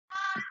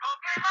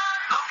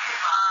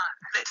Pokemon,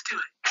 let's do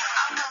it. I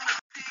wanna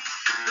be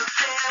the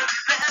very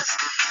best,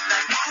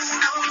 like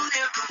no one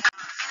ever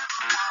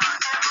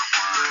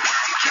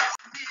can't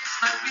miss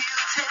my real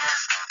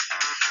test.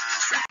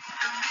 Try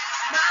to miss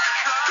my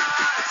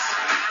cards.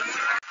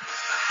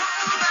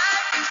 Whole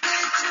life is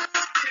way too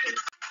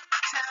good.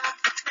 Time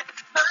to test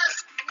my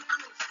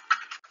skills.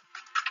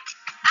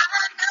 I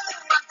know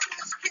I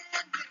just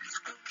can't miss.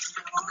 Show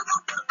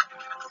the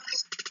world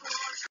is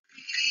born to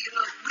be a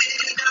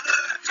winner.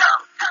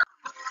 Jump,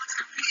 born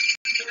to be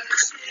a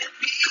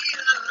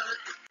champion.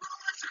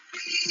 Born to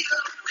be a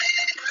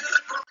winner.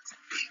 Born to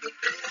be the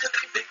very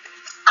best.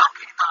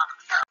 Pokemon,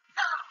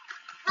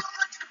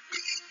 born to be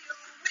a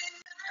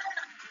winner.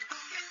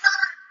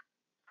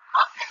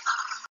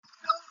 Pokemon,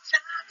 no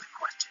time to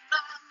question my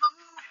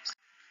moves.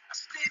 I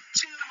stick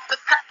to the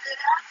path that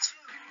I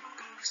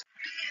choose.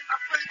 Me and my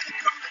friends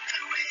are gonna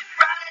do it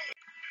right.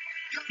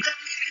 Your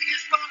legacy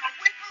is gonna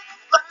win for the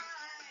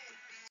fight.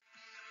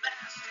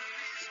 Master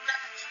is my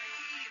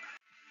dream.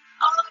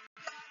 All I've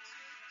got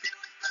to do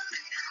is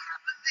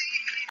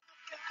believe.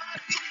 I've got a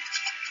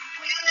chance to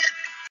win.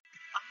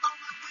 I'm on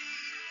my way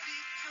to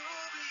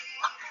victory.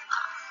 I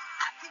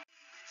can be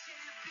the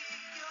champion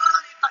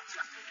if I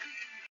just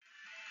believe.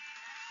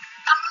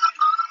 I'm a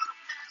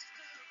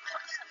master. I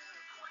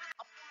want the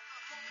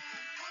whole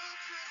world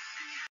to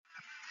see.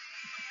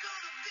 I'm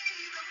gonna be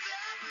the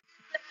very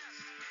best.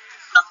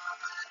 All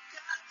I've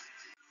got to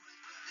do is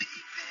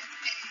believe in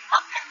me.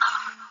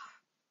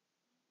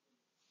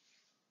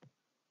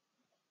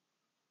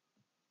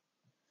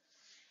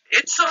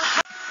 It's a whole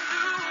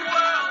new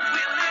world we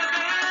live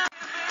in.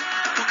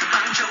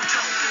 Pokemon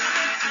Johto.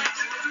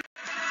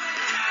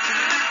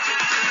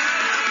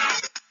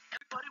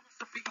 Everybody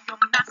wants to be a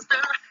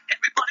master.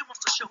 Everybody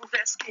wants to show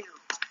their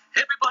skills.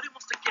 Everybody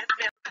wants to get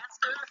there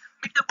faster.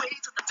 Make their way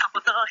to the top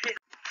of the hill.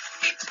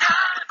 Each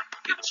time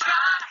you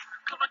try,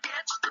 gonna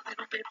get just a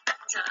little bit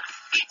better.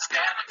 Each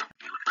step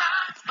you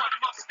climb, one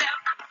more step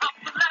up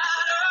the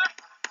ladder.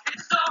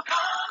 It's a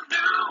whole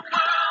new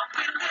world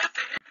we live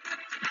in.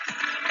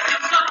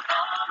 It's a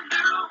whole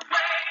new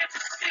way to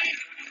see.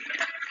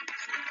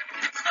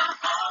 It's a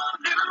whole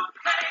new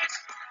place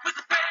with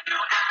a brand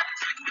new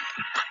attitude.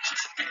 But you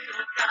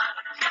still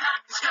gotta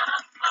catch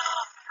up.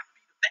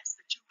 Be the best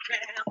that you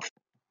can.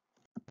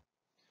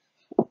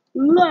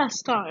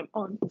 Last time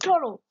on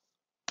Total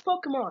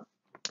Pokemon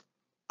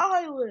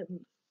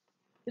Island,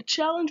 the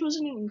challenge was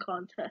an eating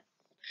contest.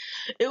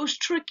 It was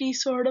tricky,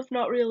 sort of,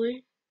 not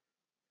really.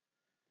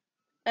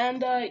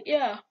 And,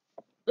 yeah,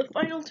 the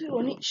final two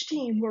on each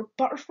team were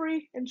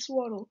Butterfree and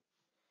Swaddle.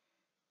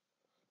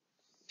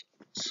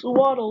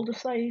 Swaddle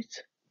decided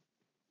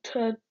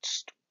to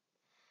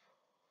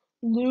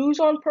lose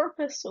on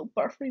purpose so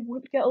Butterfree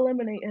wouldn't get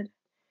eliminated.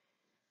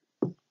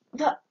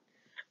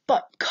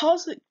 But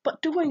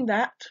doing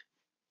that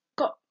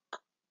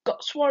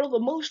got Swaddle the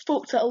most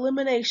votes at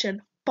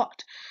elimination,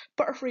 but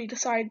Butterfree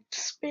decided to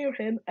spare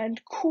him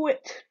and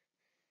quit.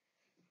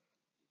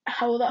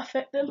 How will that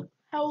affect them?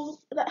 How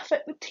will that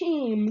affect the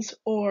teams?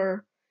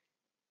 Or,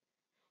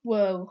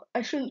 well,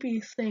 I shouldn't be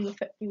saying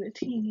affecting the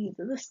teams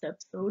in this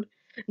episode.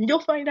 And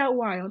you'll find out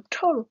why on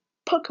Total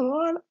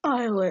Pokemon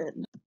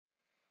Island.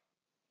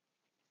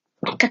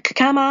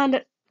 Come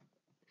on,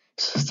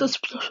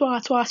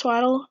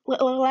 Swaddle,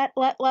 let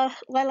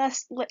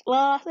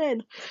us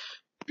in.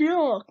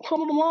 Yeah,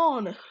 come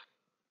on.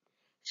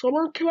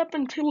 Someone came up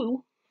in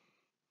too.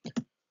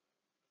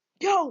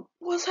 Yo,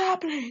 what's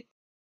happening?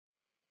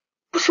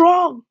 What's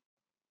wrong?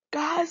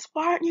 Guys,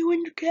 why aren't you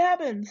in your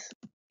cabins?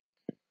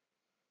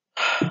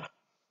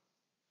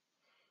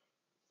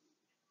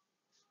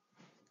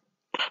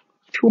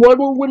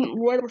 Swaddle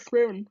wouldn't let us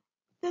in.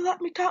 Then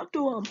let me talk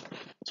to him.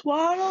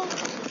 Swaddle?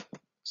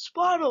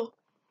 Swaddle?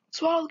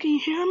 Swaddle, can you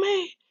hear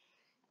me?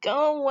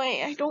 Go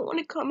away, I don't want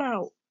to come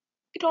out.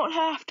 You don't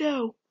have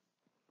to.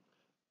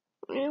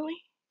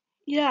 Really?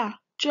 Yeah,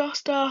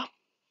 just,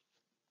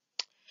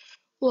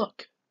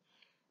 look.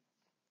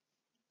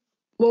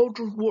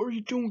 Walter, what are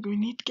you doing? We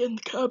need to get in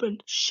the cabin.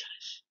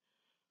 Shush.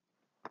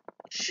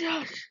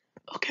 Shush.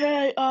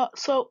 Okay,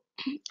 so,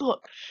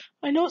 look.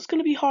 I know it's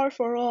gonna be hard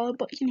for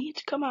but you need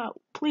to come out.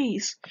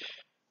 Please.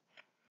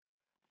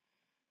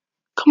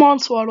 Come on,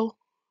 Swaddle.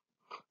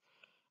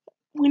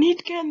 We need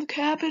to get in the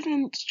cabin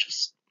and it's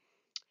just...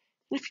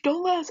 If you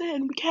don't let us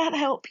in, we can't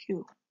help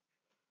you.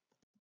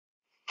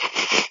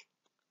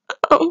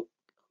 Oh,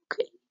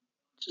 okay.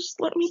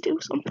 Just let me do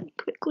something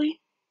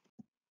quickly.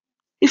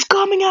 He's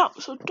coming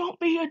out, so don't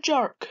be a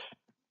jerk.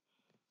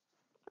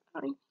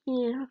 I'm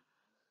here.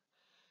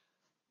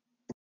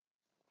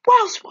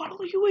 Wow,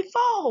 Swaddle, you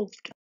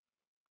evolved!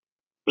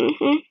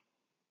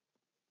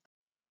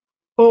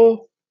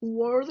 Oh,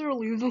 why are there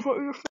leaves in front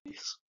of your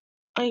face?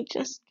 I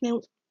just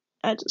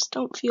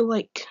don't feel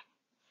like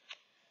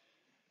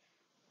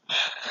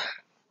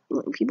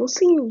letting people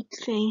see me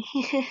today.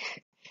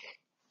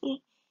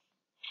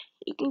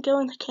 You can go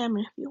in the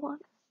camera if you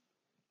want.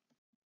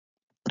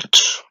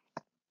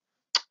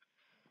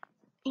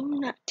 I'm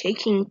not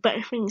taking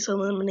Butterfree's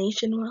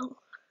elimination well.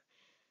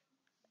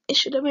 It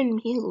should have been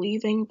me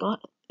leaving, but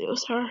it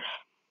was her.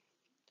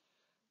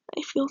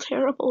 I feel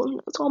terrible,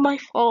 and it's all my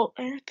fault,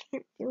 and I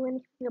can't do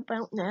anything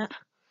about that.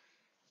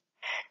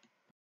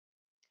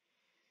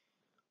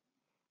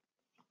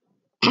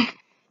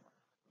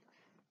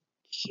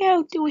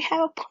 So, do we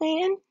have a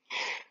plan?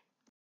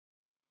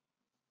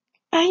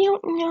 I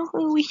don't know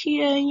who we should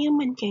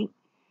eliminate.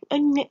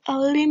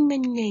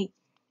 Eliminate.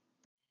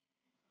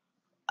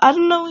 I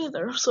don't know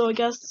either, so I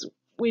guess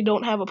we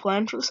don't have a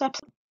plan for this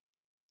episode.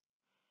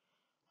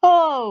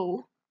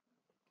 Oh!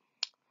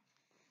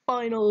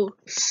 Final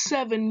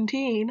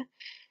 17.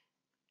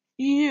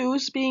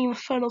 Use being the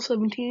final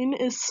 17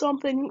 is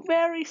something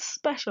very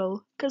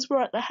special, because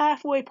we're at the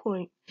halfway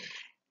point.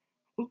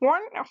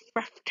 Wouldn't a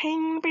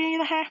 15 be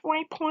the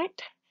halfway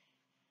point?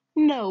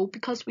 No,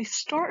 because we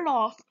started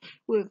off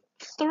with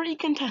 30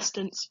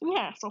 contestants.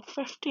 Yeah, so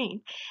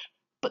 15.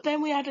 But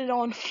then we added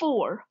on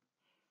 4.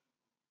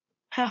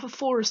 Half of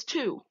 4 is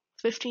 2.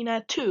 15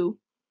 add 2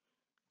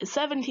 is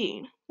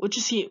 17, which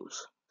is huge.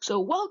 So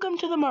welcome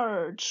to the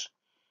merge.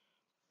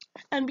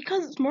 And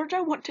because it's merge, I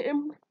want to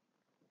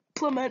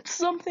implement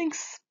something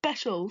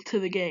special to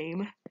the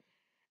game.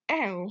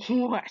 And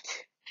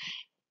what?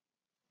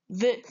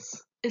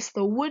 This is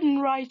the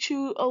wooden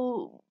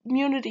Raichu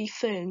immunity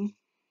thing.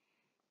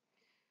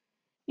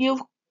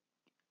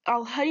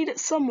 I'll hide it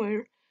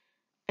somewhere,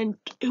 and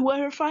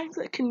whoever finds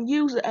it can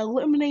use it at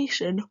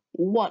elimination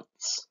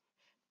once.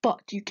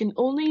 But you can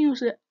only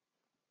use it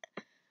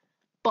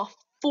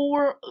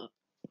before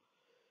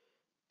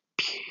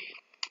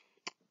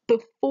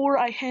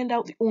I hand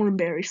out the orange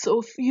berry. So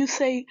if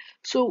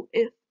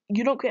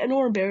you don't get an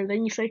orange berry,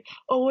 then you say,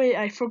 oh wait,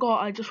 I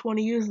forgot, I just want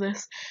to use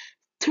this.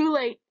 Too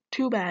late,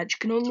 too bad. You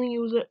can only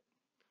use it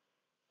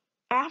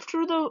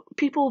after the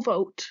people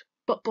vote,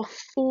 but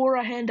before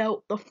I hand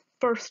out the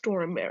first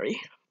orange berry.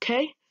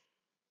 Okay?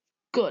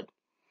 Good.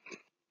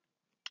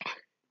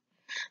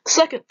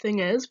 Second thing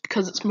is,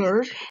 because it's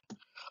merged,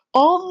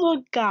 all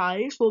the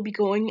guys will be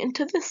going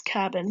into this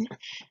cabin,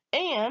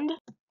 and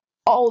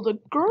all the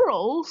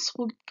girls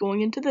will be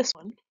going into this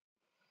one.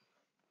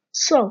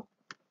 So,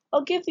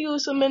 I'll give you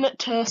a minute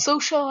to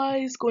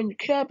socialize, go into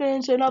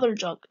cabins, and other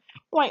junk.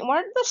 Wait,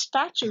 where did the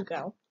statue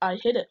go? I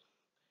hid it.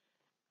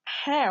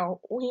 How?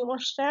 We were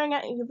staring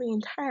at you the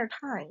entire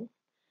time.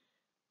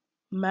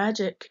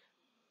 Magic.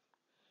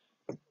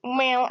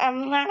 Well,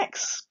 and that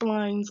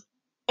explains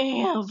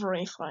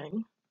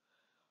everything.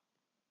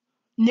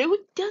 No,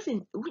 it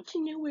doesn't. We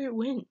can know where it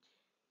went.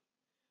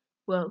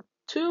 Well,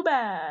 too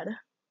bad.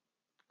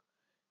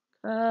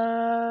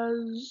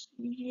 'Cause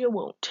you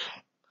won't.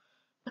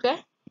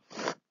 Okay?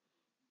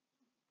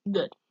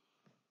 Good.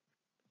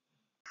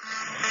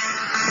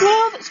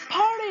 Wow, that's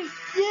party!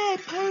 Yeah,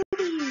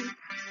 party!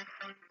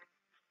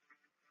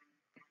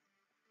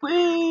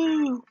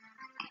 Woo!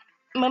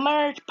 My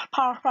marriage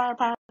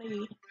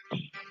party.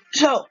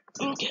 So,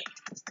 okay.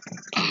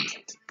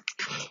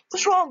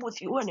 What's wrong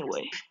with you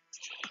anyway?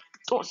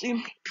 Don't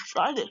seem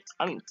excited.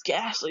 I mean,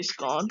 Ghastly's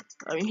gone.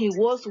 I mean, he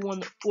was the one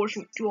that forced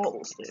me to do all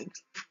those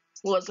things.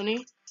 Wasn't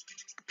he?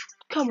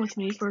 Come with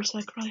me for a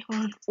sec,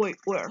 Rayhorn. Wait,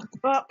 where?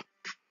 Up.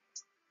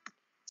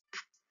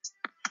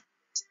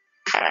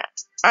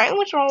 I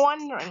was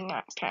wondering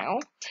that,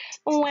 Cal.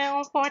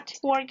 Well, what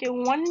were you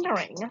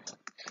wondering?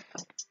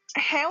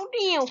 How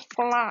do you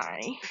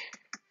fly?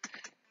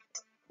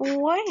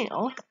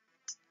 Well,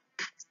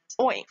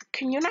 wait,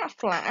 can you not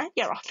fly?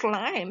 You're a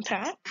flying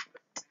type.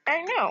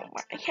 I know,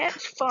 but I can't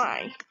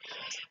fly.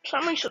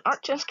 Some reason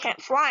archers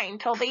can't fly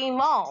until they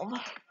evolve.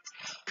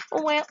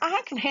 Well,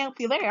 I can help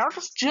you there.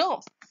 Just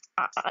jump.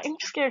 I'm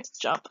scared to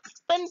jump.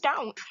 Then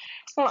don't.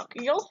 Look,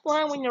 you'll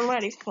fly when you're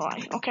ready to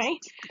fly, okay?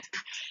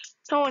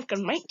 No one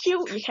can make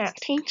you. You can't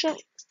teach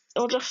it.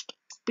 You'll just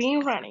be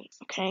ready,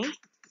 okay?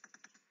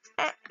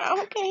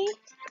 Okay.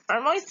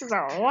 Our voices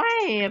are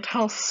way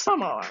too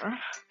similar.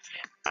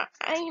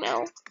 I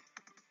know.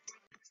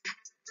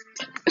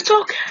 It's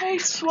okay,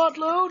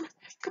 Swatload.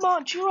 Come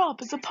on, cheer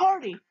up. It's a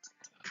party.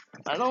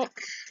 I don't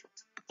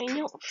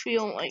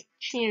feel like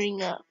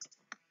cheering up.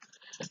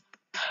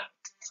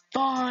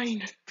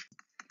 Fine.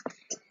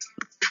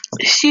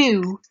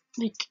 So,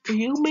 like, are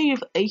you made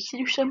of ice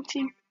or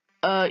something?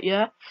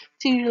 Yeah.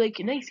 So you're like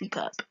an icy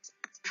cup.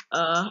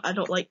 I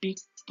don't like being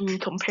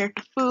compared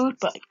to food,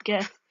 but I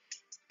guess.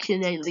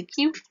 Can I lick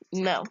you?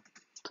 No.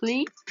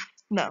 Please?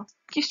 No.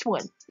 Just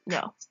one.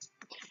 No.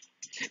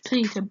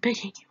 Please, I'm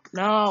begging you.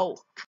 No.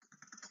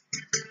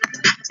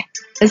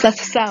 Is that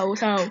so?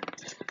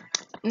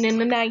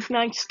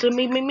 Nice to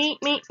meet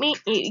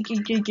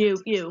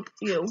you.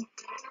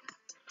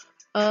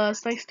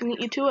 It's nice to meet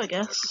you too, I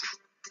guess.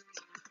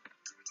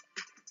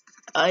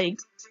 I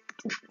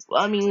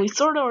mean, we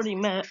sort of already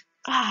met.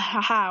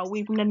 Haha,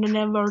 we've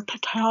never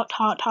talked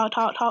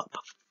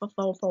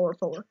before.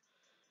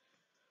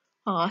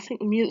 Oh, I think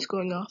the music's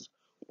going off.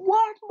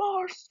 One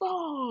more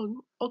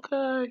song!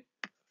 Okay.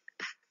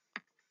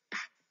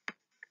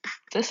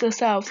 This is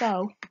so.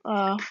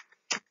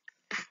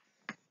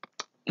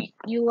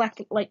 You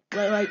liking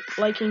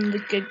the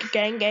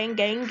gang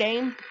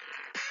game?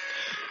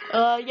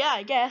 Yeah,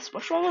 I guess.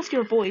 What's wrong with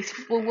your voice?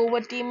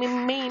 What do you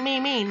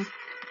mean?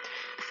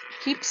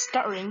 Keep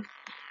stuttering.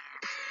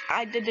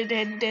 I did,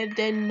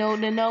 no,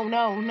 no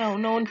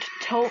one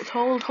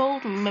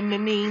told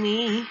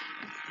me.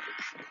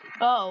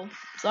 Oh,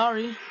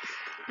 sorry.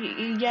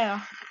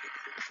 Yeah.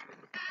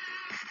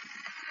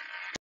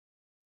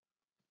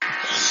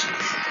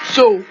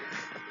 So,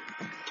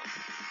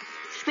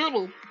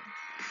 Scribble.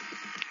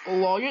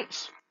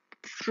 Alliance?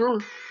 Sure.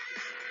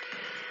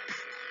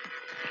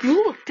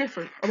 You look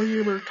different. Are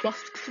you ever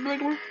trust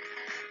Scribbler?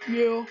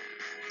 Yeah.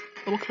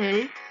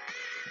 Okay.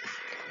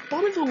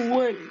 By the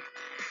way,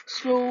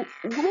 so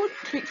what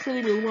takes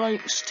the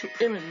alliance to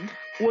end?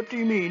 What do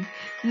you mean?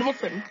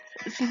 Nothing.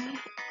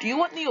 Do you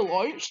want the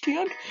alliance to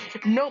end?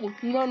 No.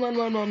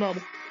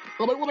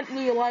 But I want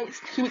the alliance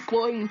to keep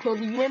going until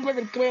the end of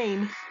the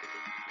game.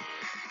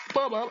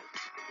 But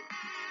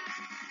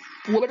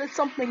what if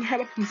something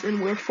happens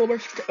and we're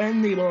forced to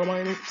end the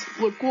alliance?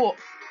 Like what?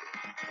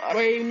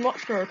 I'm not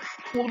sure.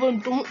 Well then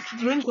don't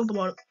drink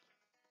about it.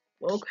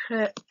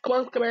 Okay,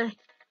 come here.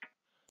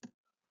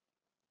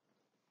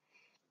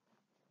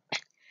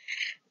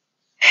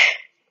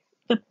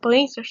 The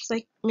boys are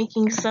like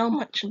making so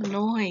much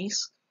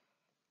noise.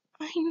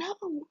 I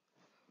know.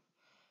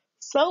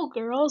 So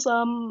girls,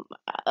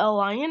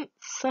 alliance,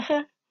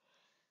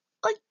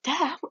 like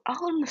that. We're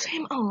all in the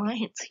same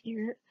alliance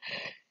here.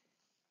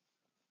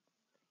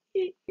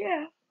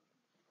 Yeah.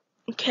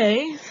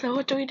 Okay, so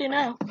what do we do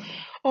now?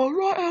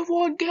 Alright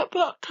everyone, get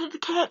back to the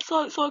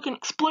campsite so I can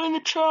explain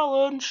the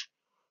challenge.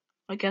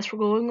 I guess we're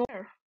going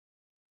there.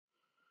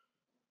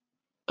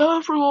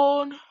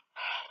 Everyone,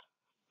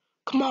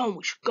 come on,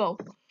 we should go.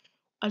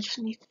 I just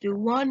need to do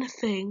one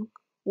thing.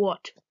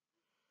 What?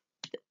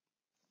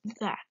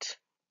 That.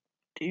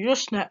 Do you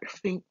just snap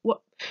your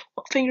what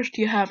fingers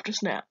do you have to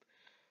snap?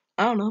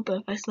 I don't know,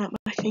 but if I snap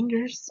my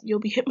fingers, you'll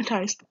be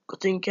hypnotized.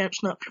 Good thing you can't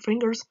snap your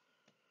fingers.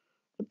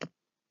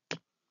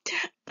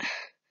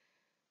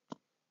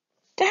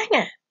 Dang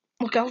it!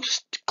 Look, I'll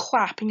just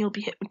clap and you'll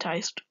be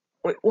hypnotized.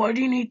 Wait, why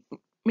do you need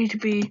me to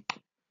be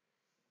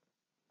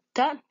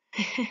done?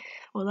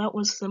 Well, that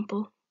was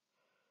simple.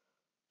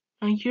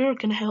 Now you're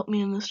gonna help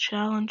me in this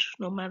challenge,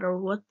 no matter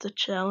what the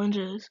challenge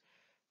is.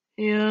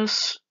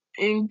 Yes,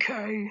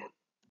 okay.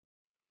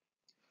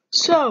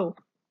 So,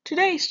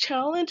 today's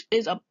challenge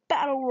is a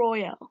battle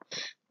royale.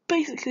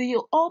 Basically,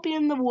 you'll all be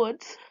in the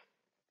woods,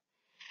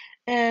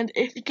 and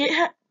if you get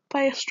hit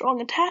by a strong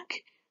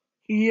attack,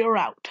 you're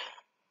out.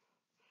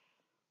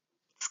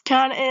 It's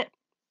kinda it.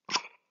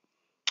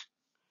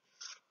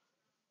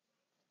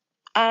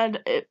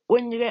 And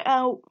when you get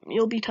out,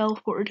 you'll be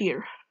teleported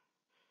here.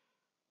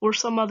 Or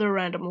some other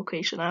random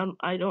location.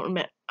 I don't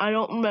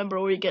remember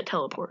where you get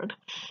teleported.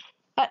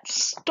 Let's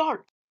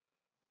start.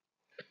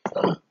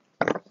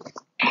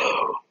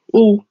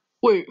 Oh,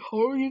 wait,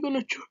 how are you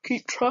gonna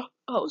keep track?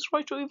 How is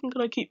Rito even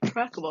gonna keep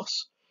track of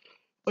us?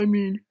 I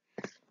mean,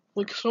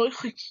 like, it's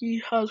not like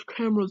he has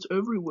cameras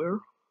everywhere.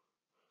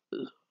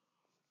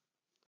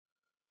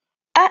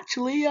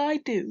 Actually, I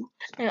do,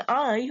 and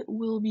I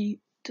will be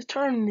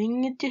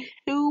determining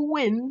who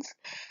wins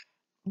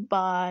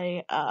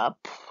by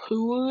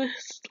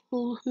whose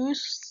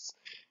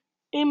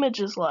image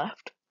is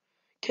left.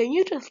 Can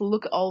you just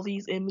look at all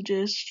these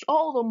images?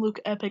 All of them look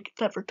epic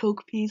except for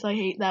Togepi's. I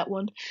hate that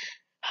one.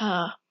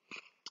 So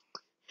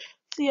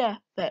yeah,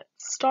 let's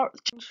start.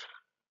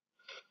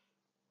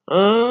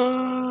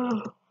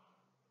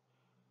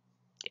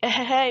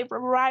 Hey,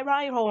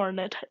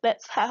 Rhyhorn,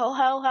 let's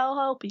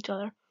help each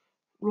other.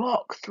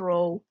 Rock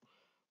throw.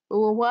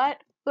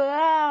 What?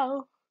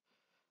 Wow.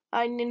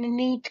 I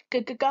need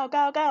to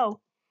go.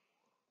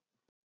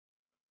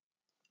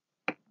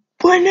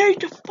 We need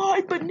to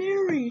find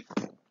Baneri.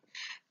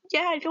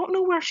 Yeah, I don't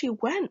know where she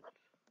went.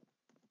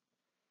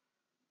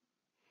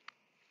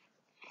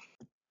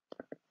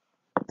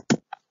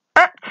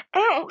 I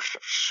don't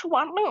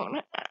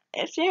Swanloon.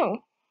 It's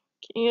you.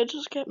 Can you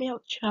just get me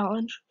out the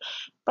challenge?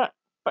 But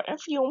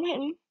if you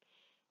win,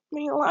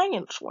 the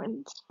alliance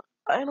wins.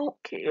 I don't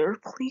care.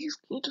 Please,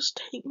 can you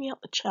just take me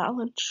out the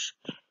challenge?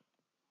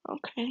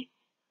 Okay.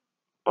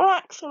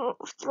 Rock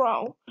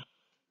throw.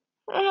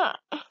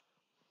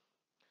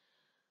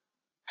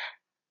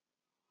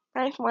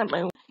 Nice one,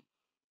 my.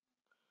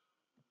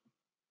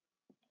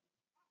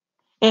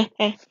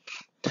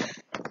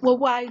 Well,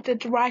 why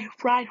did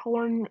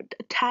Rhyhorn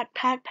attack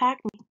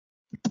me?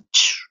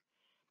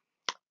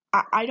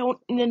 I don't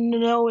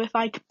know if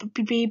I could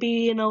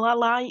be in a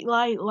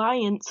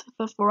alliance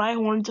if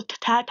Rhyhorn's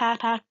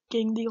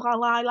attacking the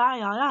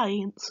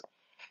alliance.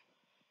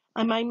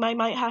 I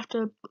might have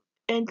to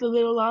end the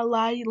little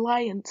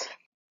alliance.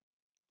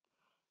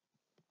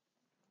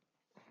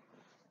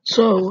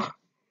 So,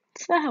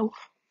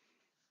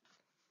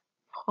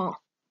 huh?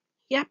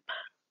 Yep.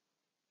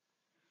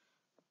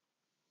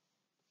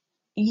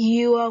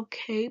 You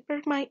okay,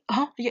 Bird Mike?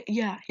 Oh,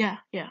 yeah.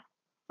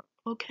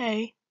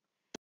 Okay.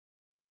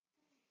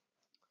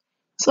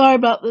 Sorry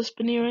about this,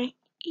 Baneri.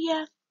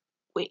 Yeah,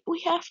 we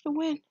have to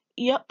win.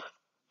 Yep.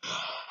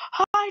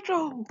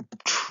 Hydro!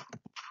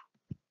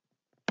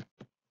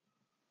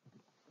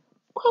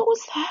 What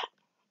was that?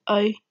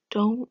 I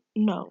don't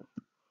know.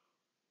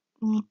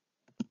 Huh?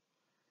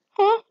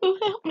 Who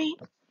helped me?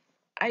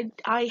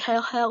 I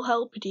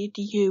helped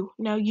you.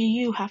 Now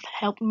you have to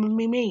help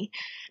me.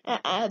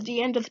 At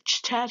the end of the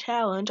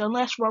challenge,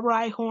 unless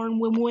Rhyhorn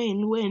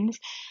wins,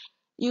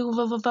 you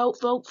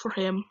vote for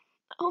him.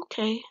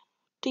 Okay,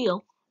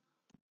 deal.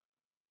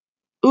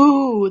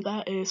 Ooh,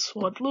 that is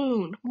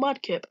Swadloon,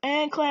 Mudkip,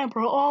 and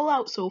Clamper all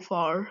out so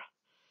far.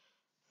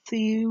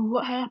 See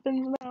what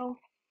happens now.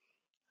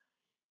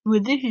 Well,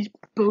 this is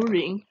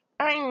boring.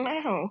 I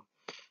know.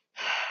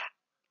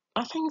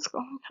 Nothing's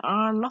going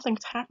on.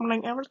 Nothing's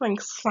happening. Everything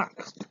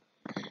sucks.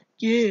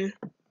 Yeah.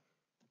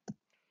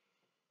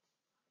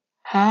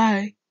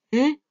 Hi.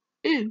 Huh?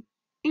 Ooh.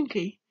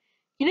 Okay.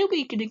 You know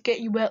we could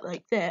get you out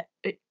like that,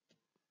 but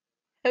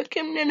how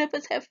come none of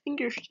us have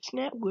fingers to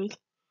snap with?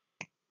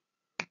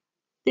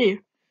 There.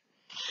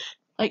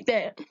 Like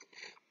that.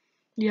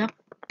 Yep.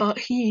 But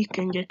he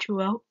can get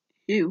you out.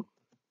 Ew.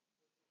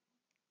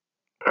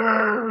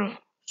 Urgh.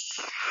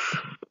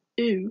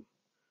 Ew.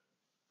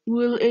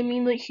 Well, I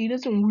mean, like, he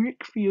doesn't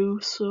work for you,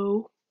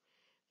 so...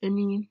 I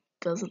mean,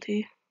 doesn't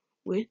he?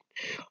 Wait.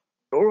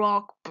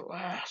 Rock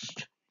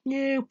blast.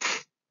 No.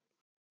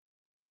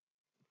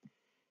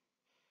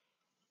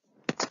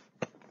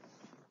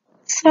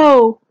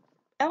 So,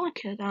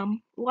 Ellicott,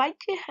 why'd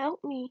you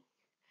help me?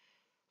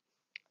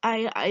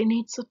 I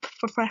need some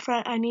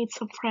I need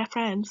some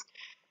friends.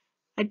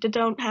 I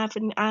don't have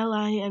an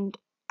ally, and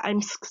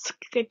I'm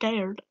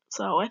scared.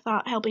 So I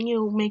thought helping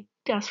you make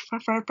us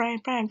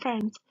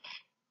friends.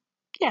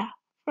 Yeah,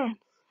 friends.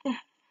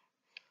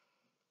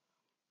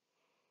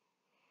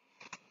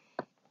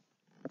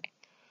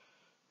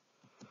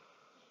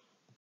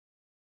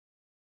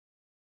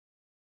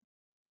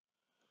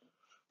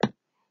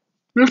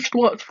 This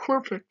one's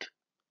perfect.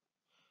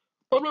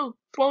 Oh no,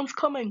 someone's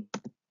coming.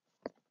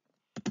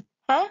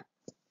 Huh?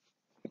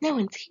 No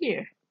one's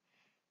here.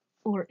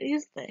 Or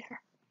is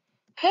there?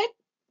 Hey.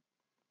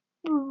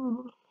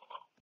 Hello,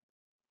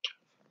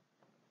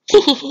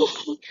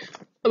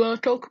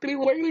 Togepi,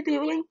 what are you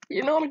doing?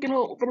 You know I'm gonna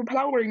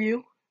overpower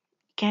you.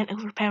 Can't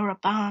overpower a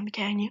bomb,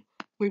 can you?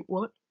 Wait,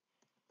 what?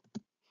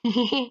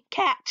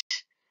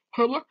 Catch!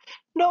 Hello?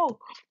 No!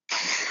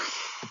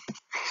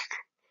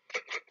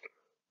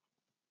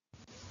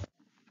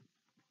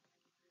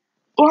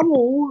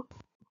 Oh!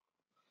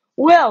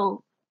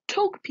 Well,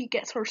 Togepi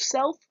gets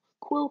herself,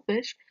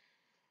 Quillfish,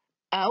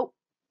 out,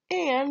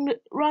 and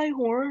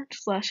Rhyhorn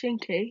slash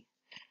Inkay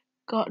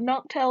got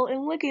Noctowl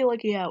and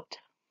Licky out.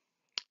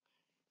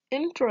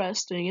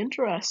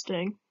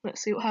 Interesting.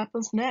 Let's see what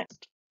happens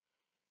next.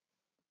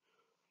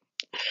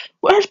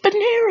 Where's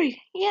Baneri?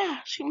 Yeah,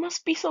 she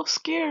must be so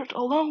scared,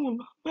 alone.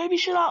 Maybe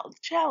she's out of the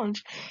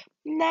challenge.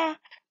 Nah,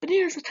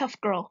 Baneri's a tough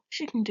girl.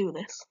 She can do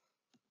this.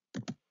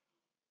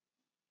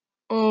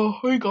 Oh,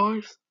 hey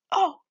guys.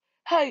 Oh,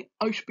 hey,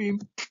 Ice Beam.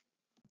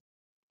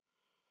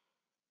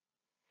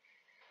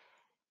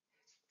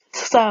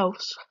 So,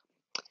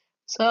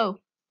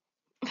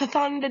 the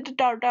thunder,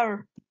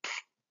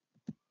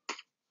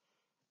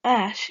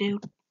 ah,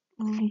 shoot.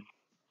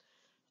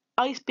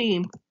 Ice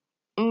Beam.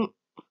 Mm,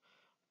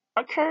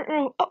 I can't.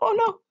 Oh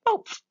no!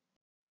 Oh.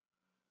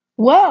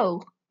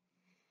 Well,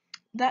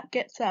 that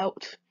gets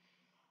out.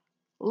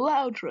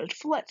 Loudred,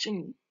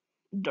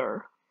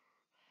 Fletchinder,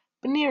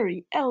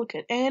 Baneri,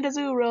 Ellicott, and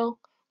Azurill,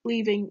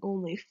 leaving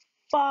only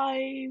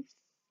 5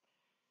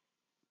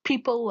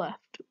 people left.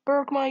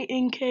 Bergmite,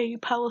 Inkay,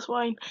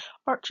 Paloswine,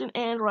 Archon,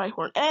 and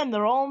Rhyhorn. And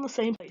they're all in the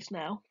same place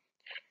now.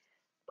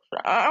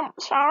 I'm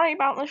sorry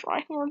about this,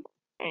 Rhyhorn.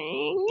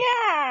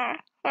 Yeah.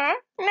 Huh?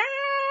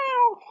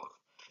 No!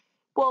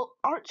 Well,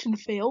 Archon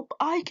failed, but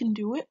I can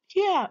do it.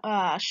 Yeah.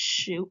 Ah,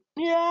 shoot.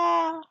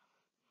 Yeah.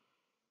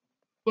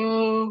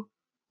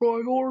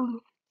 Rhyhorn,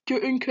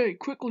 get Inkay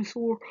quickly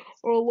so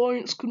our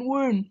alliance can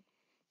win.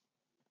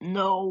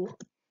 No.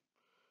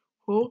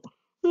 Huh?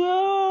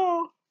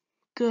 No.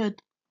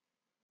 Good.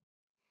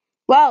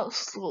 Wow,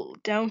 so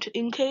down to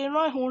Inkay and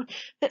Rhyhorn.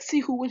 Let's see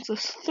who wins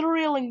this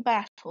thrilling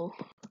battle.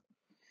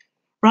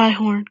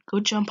 Rhyhorn, go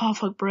jump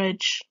off a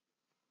bridge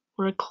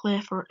or a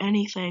cliff or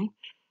anything.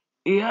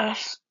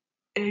 Yes,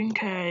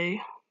 Inkay.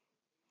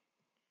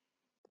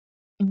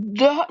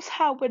 That's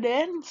how it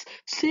ends.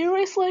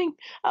 Seriously,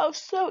 I was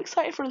so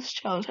excited for this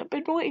challenge. I've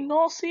been waiting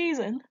all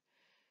season,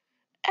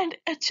 and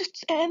it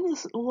just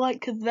ends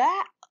like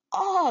that.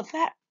 Oh,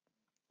 that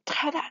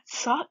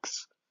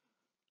sucks.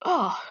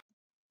 Oh,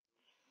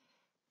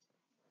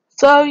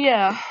 so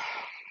yeah,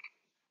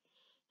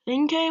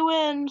 Inkay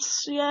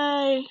wins.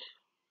 Yay!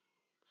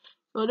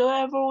 Go do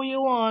whatever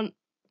you want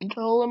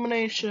until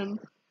elimination,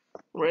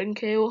 where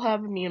Inkay will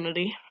have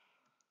immunity.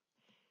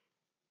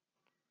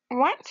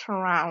 What's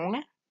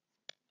wrong?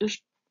 This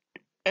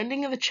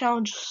ending of the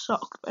challenge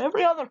sucked.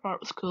 Every other part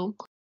was cool.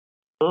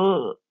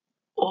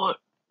 What?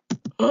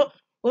 What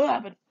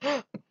happened?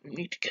 I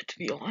need to get to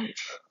the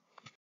alliance.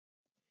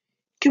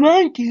 Come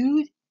on,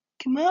 dude.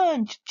 Come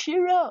on,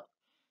 cheer up.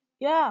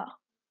 Yeah.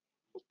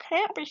 You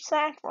can't be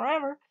sad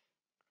forever.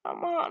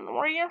 Come on,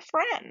 we're your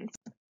friends.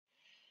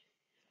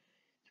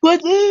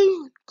 But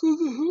then, can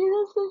you hear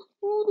us?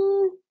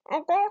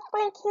 I don't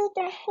think he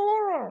can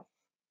hear us.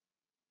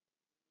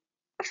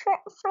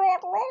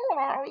 Swadloon,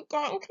 are we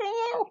getting to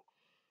you?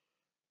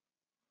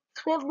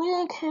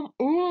 Swadloon, come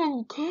in.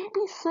 You can't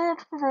be sad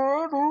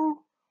forever.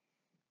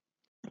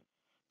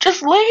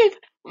 Just leave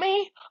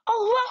me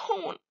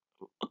alone,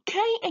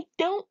 okay? I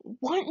don't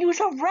want you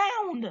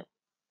around.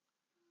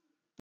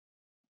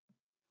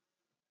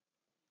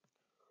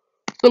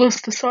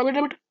 Phyllis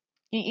decided.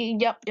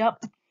 Yep.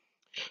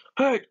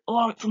 Hey,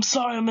 Lawrence, I'm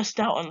sorry I missed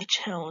out on the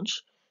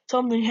challenge.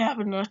 Something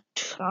happened. I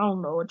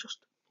don't know. I just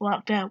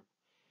locked out.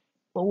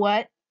 But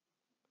what?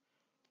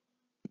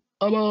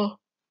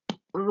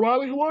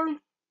 Riley Horn,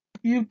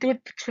 you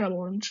did the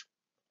challenge.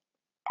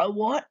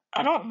 What?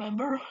 I don't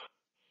remember.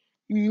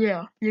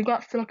 Yeah, you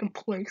got second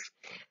place.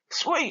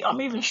 Sweet,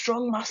 I'm even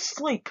strong in my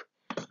sleep.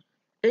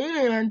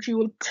 And you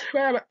were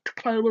trapped to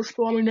play with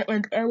Stormy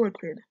and Eric.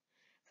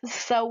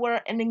 So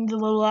we're ending the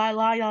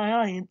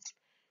alliance.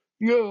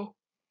 Yeah.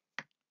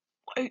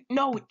 Wait,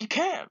 no, you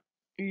can't.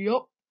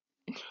 Yup.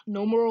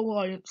 No more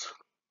alliance.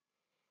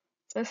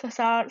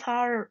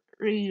 Sorry,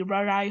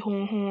 right,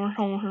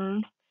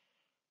 horn.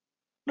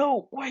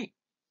 No, wait.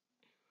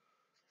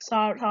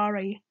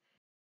 Sorry.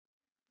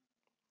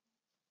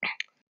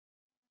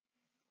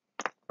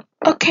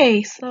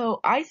 Okay, so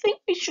I think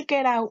we should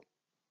get out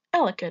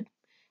Ellicott.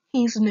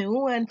 He's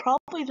new and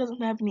probably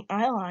doesn't have any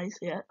allies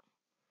yet.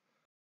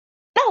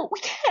 No, we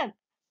can't.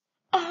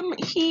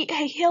 He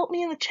helped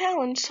me in the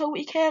challenge, so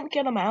we can't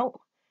get him out.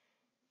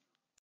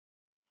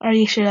 Are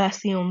you sure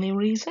that's the only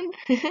reason?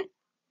 Yeah,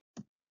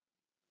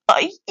 what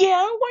are you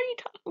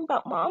talking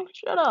about, Mom?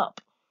 Shut up.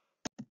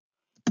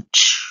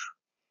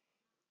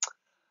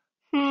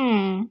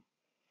 I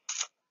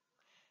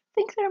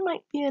think there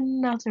might be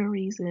another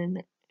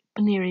reason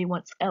Baneri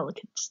wants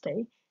Ellicott to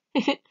stay.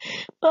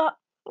 But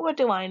what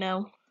do I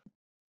know?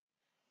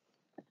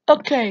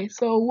 Okay,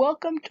 so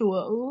welcome to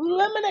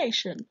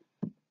elimination.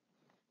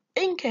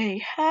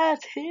 Inkay has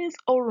his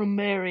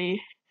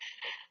Oromeri,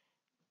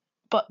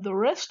 but the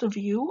rest of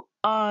you,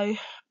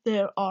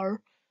 there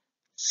are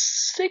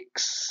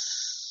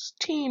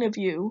 16 of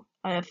you.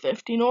 I have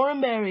 15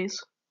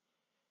 Oromberries.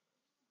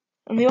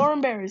 And the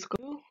Oromberries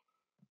go.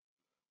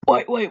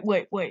 Wait.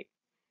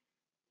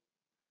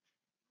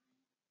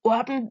 What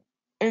happened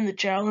in the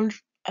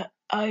challenge?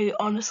 I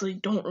honestly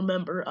don't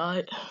remember.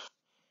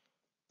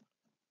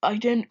 I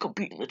didn't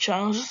compete in the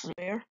challenge, this is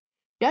fair.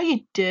 Yeah,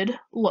 you did.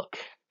 Look,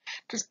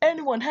 does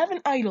anyone have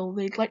an idol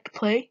they'd like to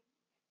play?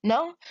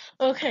 No?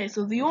 Okay,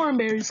 so the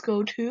Oranberries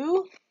go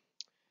to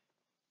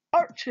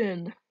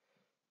Archin,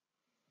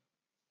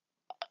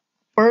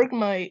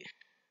 Bergmite,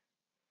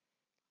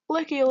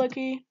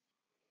 Licky,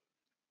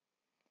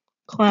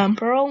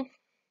 Clampearl,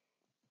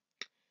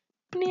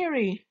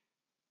 Neary,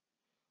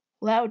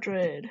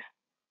 Loudred,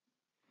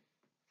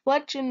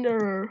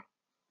 Legender,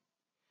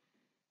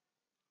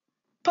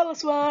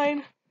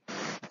 Pallaswine,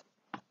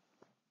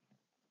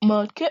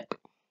 Mudkip,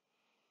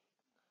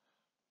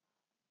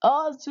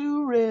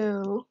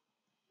 Azuril,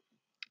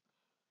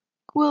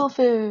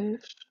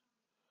 Quillfish,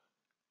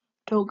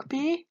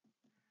 Togepi,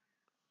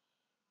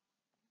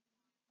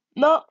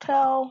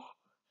 Noctowl,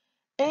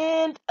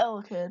 and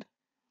Ellicott,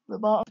 the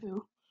bottom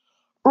two.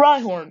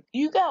 Rhyhorn,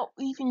 you got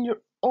even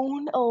your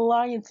own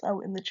alliance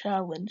out in the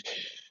challenge.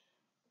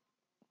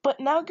 But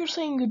now you're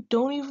saying you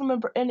don't even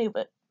remember any of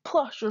it.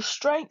 Plus, your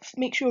strength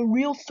makes you a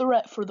real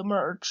threat for the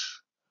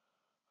merge.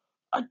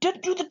 I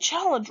didn't do the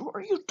challenge. What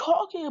are you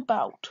talking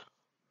about?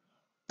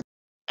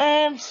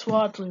 And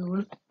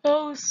Swadloon.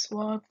 Oh,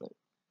 Swadloon.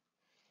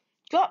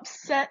 Got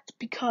upset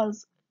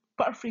because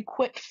Butterfree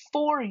quit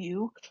for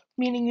you,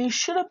 meaning you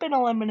should have been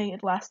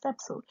eliminated last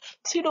episode.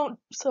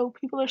 So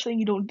people are saying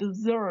you don't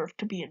deserve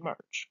to be in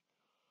merge.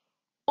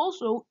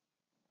 Also,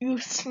 you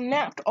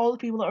snapped all the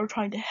people that were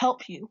trying to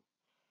help you.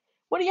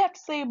 What do you have to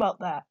say about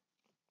that?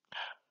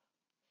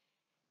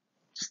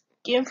 Just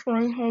give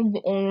Reinhardt the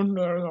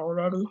ordinary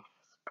already. It's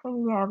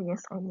pretty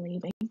obvious I'm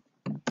leaving.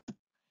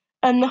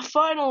 And the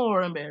final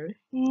ordinary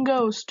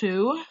goes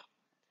to...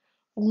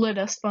 Let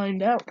us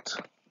find out.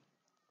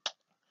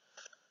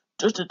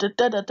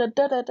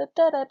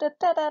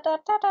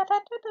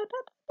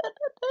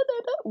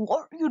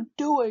 What are you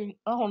doing?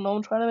 I don't know,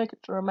 I'm trying to make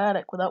it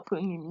dramatic without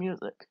putting in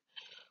music.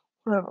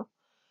 Whatever.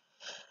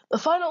 The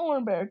final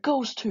ordinary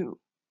goes to...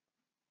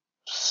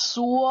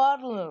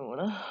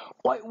 Swadloon.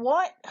 Wait,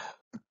 what?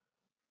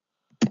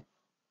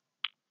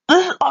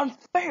 This is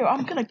unfair.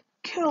 I'm gonna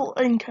kill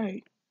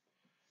NK.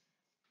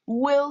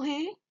 Will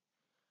he?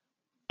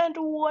 And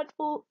what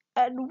does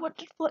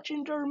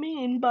Fletchinger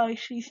mean by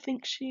she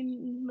thinks she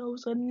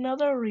knows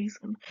another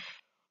reason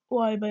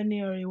why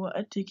Baneri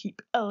wanted to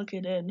keep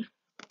Ellicott in?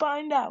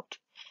 Find out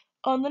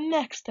on the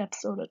next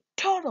episode of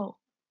Total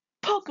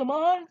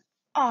Pokemon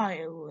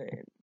Island.